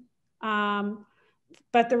commitment.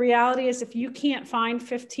 But the reality is if you can't find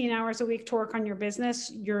 15 hours a week to work on your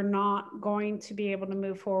business, you're not going to be able to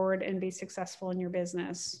move forward and be successful in your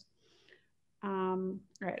business. All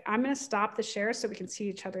right, I'm going to stop the share so we can see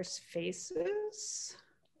each other's faces.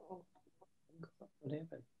 What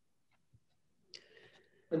happened?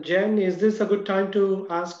 Jen, is this a good time to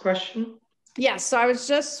ask question? Yes, so I was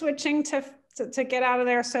just switching to get out of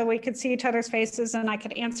there so we could see each other's faces and I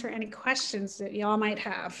could answer any questions that y'all might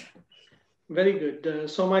have. Very good.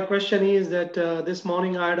 So my question is that this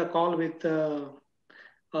morning I had a call with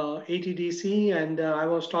ATDC and I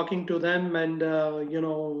was talking to them and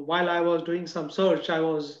while I was doing some search, I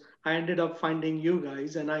ended up finding you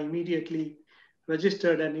guys and I immediately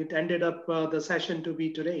registered and it ended up the session to be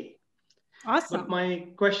today. Awesome. But my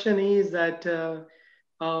question is that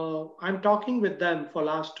I'm talking with them for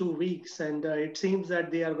last 2 weeks and it seems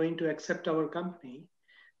that they are going to accept our company.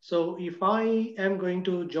 So if I am going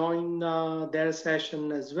to join their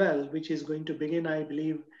session as well, which is going to begin, I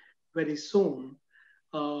believe, very soon,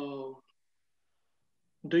 do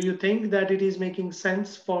you think that it is making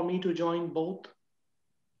sense for me to join both?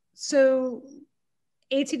 So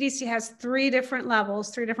ATDC has 3 different levels,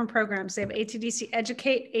 3 different programs. They have ATDC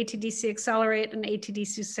Educate, ATDC Accelerate, and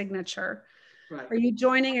ATDC Signature. Right. Are you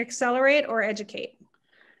joining Accelerate or Educate?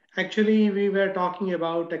 Actually, we were talking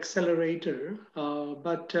about Accelerator,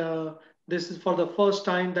 but this is for the first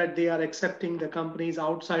time that they are accepting the companies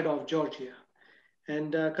outside of Georgia.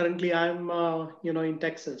 And currently I'm, in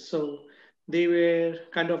Texas. So they were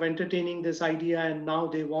kind of entertaining this idea and now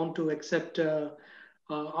they want to accept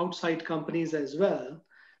outside companies as well.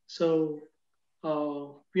 So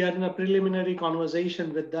we are in a preliminary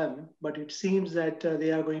conversation with them, but it seems that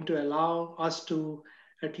they are going to allow us to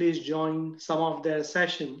at least join some of their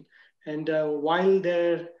session. And while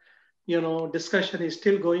their, discussion is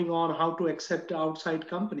still going on how to accept outside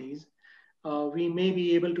companies, we may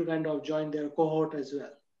be able to kind of join their cohort as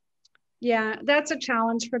well. Yeah, that's a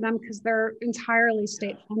challenge for them because they're entirely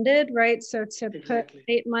state funded, right? So to put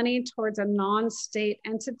state money towards a non-state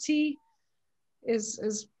entity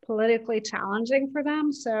is politically challenging for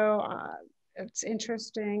them. So it's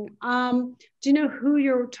interesting. Do you know who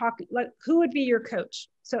you're talking, like who would be your coach?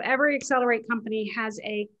 So every Accelerate company has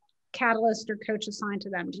a catalyst or coach assigned to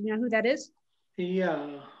them. Do you know who that is?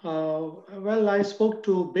 Yeah, well, I spoke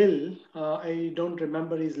to Bill. I don't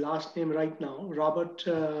remember his last name right now. Robert.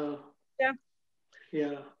 Yeah.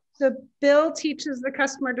 Yeah. So Bill teaches the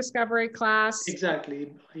customer discovery class.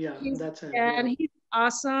 Exactly. Yeah, that's it. And he's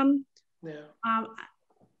awesome. Yeah.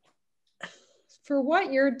 For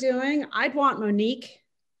what you're doing, I'd want Monique.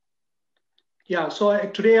 Yeah. So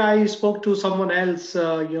today I spoke to someone else.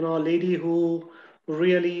 A lady who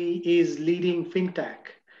really is leading fintech.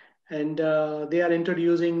 And they are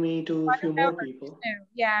introducing me to a few more people.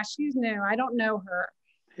 Yeah, she's new. I don't know her.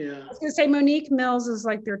 Yeah. I was going to say Monique Mills is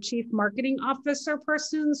like their chief marketing officer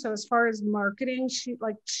person. So as far as marketing, she'd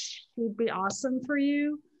be awesome for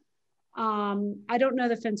you. I don't know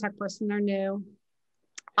the fintech person. They're new.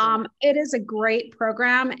 It is a great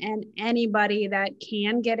program and anybody that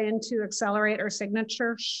can get into Accelerate or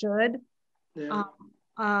Signature should. Yeah.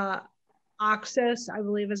 Oxis, I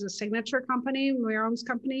believe, is a signature company, Miram's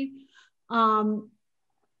company.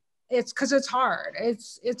 It's because it's hard.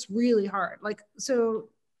 It's really hard. Like, so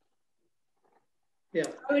yeah,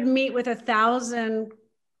 I would meet with 1,000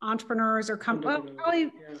 entrepreneurs or companies.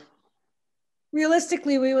 Probably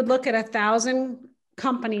realistically, we would look at 1,000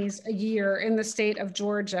 companies a year in the state of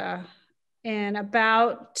Georgia, and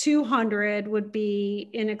about 200 would be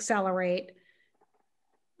in Accelerate,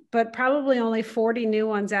 but probably only 40 new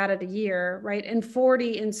ones added a year, right? And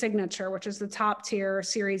 40 in Signature, which is the top tier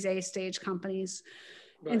Series A stage companies.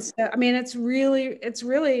 Right. And so, I mean, it's really it's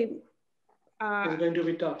going to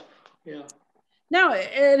be tough. Yeah. No,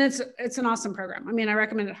 and it's an awesome program. I mean, I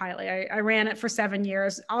recommend it highly. I ran it for 7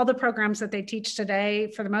 years. All the programs that they teach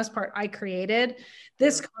today, for the most part, I created.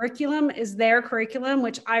 This curriculum is their curriculum,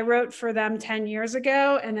 which I wrote for them 10 years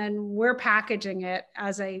ago. And then we're packaging it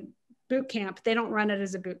as a boot camp. They don't run it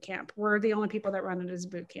as a boot camp. We're the only people that run it as a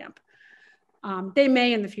boot camp. They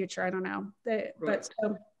may in the future. I don't know. But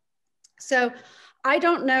so I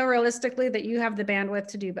don't know realistically that you have the bandwidth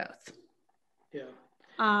to do both. Yeah.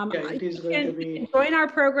 Yeah, it is going to be. You can join our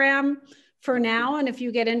program for now, and if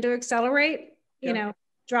you get into Accelerate, you know,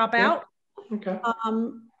 drop out. Okay.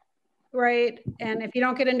 Right. And if you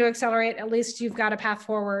don't get into Accelerate, at least you've got a path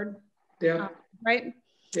forward. Yeah. Right.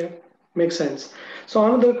 Yeah, makes sense. So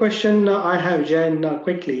another question I have, Jen,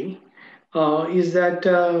 quickly, is that,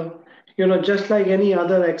 just like any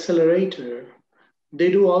other accelerator, they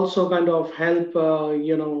do also kind of help,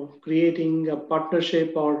 creating a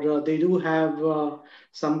partnership, or they do have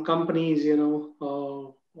some companies,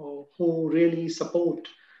 who really support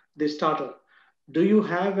the startup. Do you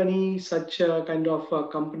have any such kind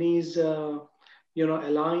of companies,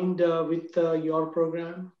 aligned with your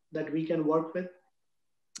program that we can work with?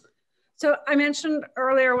 So I mentioned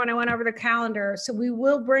earlier when I went over the calendar, so we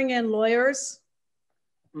will bring in lawyers.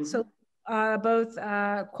 Mm-hmm. So both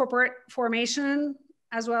corporate formation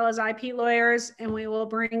as well as IP lawyers, and we will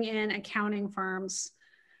bring in accounting firms.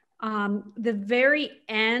 The very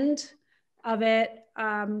end of it,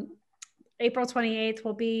 April 28th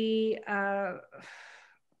will be, I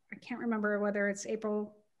can't remember whether it's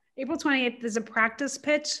April 28th is a practice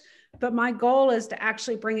pitch, but my goal is to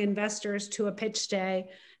actually bring investors to a pitch day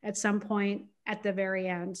at some point at the very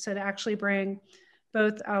end. So to actually bring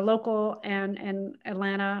both local and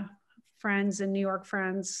Atlanta friends and New York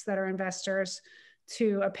friends that are investors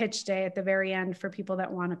to a pitch day at the very end for people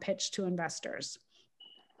that want to pitch to investors.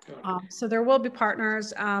 So there will be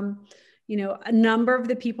partners. A number of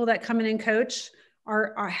the people that come in and coach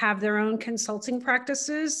have their own consulting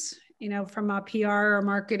practices, from a PR or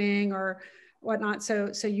marketing or whatnot.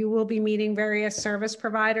 So you will be meeting various service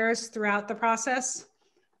providers throughout the process.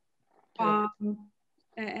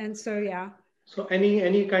 And so, yeah. So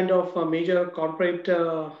any kind of major corporate,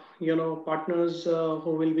 partners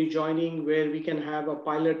who will be joining where we can have a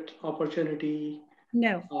pilot opportunity?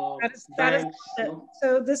 No, that is no?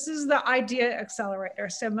 So this is the Idea Accelerator.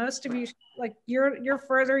 So most of you, like you're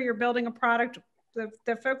further, you're building a product.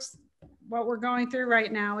 The folks, what we're going through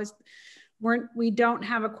right now is we don't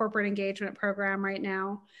have a corporate engagement program right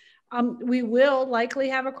now. We will likely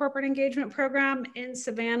have a corporate engagement program in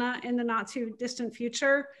Savannah in the not too distant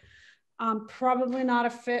future. Probably not a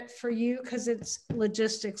fit for you because it's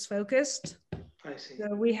logistics focused. I see.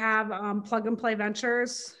 So we have Plug and Play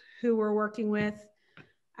Ventures who we're working with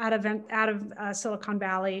out of Silicon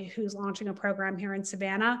Valley, who's launching a program here in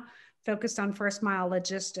Savannah focused on first mile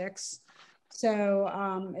logistics.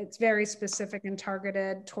 So it's very specific and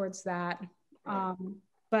targeted towards that.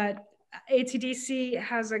 But ATDC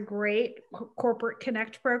has a great corporate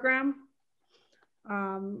connect program,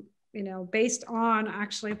 based on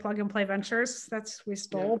actually Plug and Play Ventures. We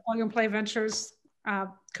stole Plug and Play Ventures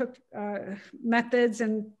methods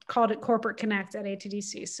and called it Corporate Connect at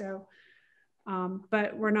ATDC. So,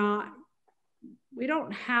 but we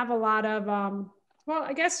don't have a lot of,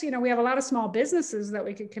 I guess, we have a lot of small businesses that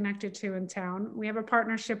we could connect it to in town. We have a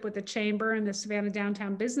partnership with the Chamber and the Savannah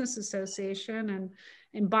Downtown Business Association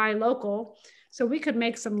and Buy Local. So we could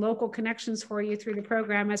make some local connections for you through the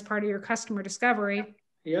program as part of your customer discovery.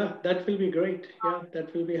 Yeah, that will be great. Yeah,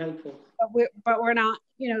 that will be helpful. But we're not,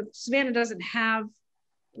 Savannah doesn't have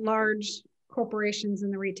large corporations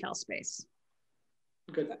in the retail space.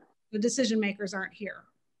 Good. The decision makers aren't here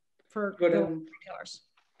for good retailers.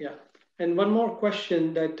 Yeah. And one more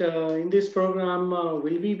question that in this program, will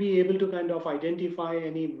we be able to kind of identify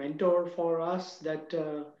any mentor for us that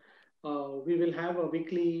we will have a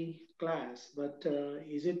weekly class, but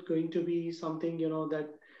is it going to be something, that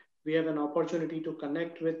we have an opportunity to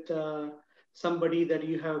connect with somebody that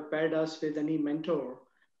you have paired us with, any mentor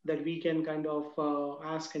that we can kind of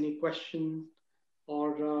ask any question,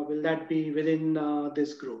 or will that be within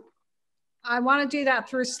this group? I want to do that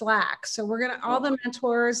through Slack. So all the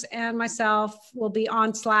mentors and myself will be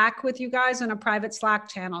on Slack with you guys in a private Slack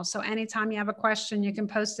channel. So anytime you have a question, you can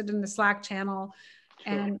post it in the Slack channel.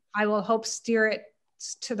 Sure. And I will help steer it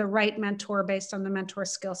to the right mentor based on the mentor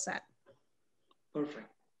skill set. Perfect.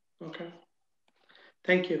 Okay.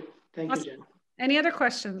 Thank you. Thank you, Jen. Any other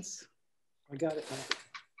questions? I got it.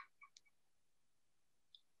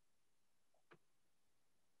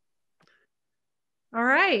 All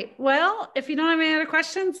right. Well, if you don't have any other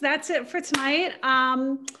questions, that's it for tonight.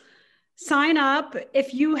 Sign up.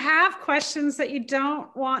 If you have questions that you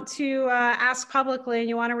don't want to ask publicly and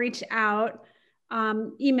you want to reach out,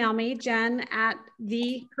 email me,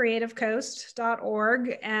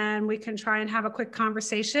 jen@thecreativecoast.org, and we can try and have a quick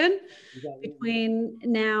conversation between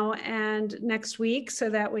now and next week so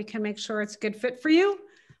that we can make sure it's a good fit for you.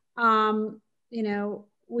 We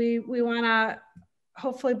want to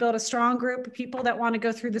hopefully build a strong group of people that want to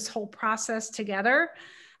go through this whole process together.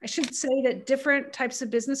 I should say that different types of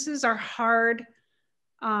businesses are hard.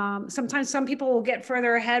 Sometimes some people will get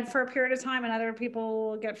further ahead for a period of time and other people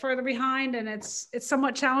will get further behind. And it's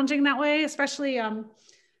somewhat challenging that way, especially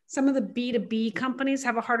some of the B2B companies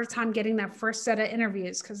have a harder time getting that first set of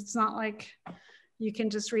interviews because it's not like you can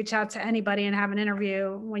just reach out to anybody and have an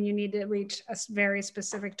interview when you need to reach a very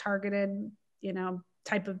specific targeted,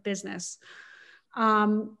 type of business.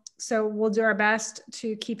 So we'll do our best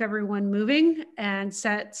to keep everyone moving and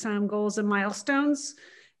set some goals and milestones.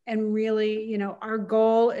 And really, our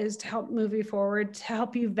goal is to help move you forward, to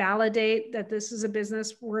help you validate that this is a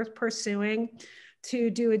business worth pursuing,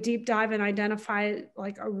 to do a deep dive and identify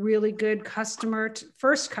like a really good customer,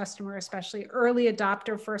 first customer, especially early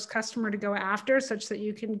adopter, first customer to go after such that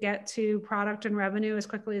you can get to product and revenue as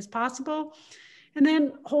quickly as possible. And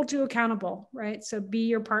then hold you accountable, right? So be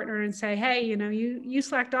your partner and say, hey, you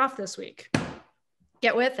slacked off this week.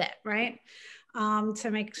 Get with it, right?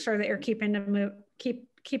 To make sure that you're keeping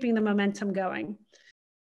the momentum going.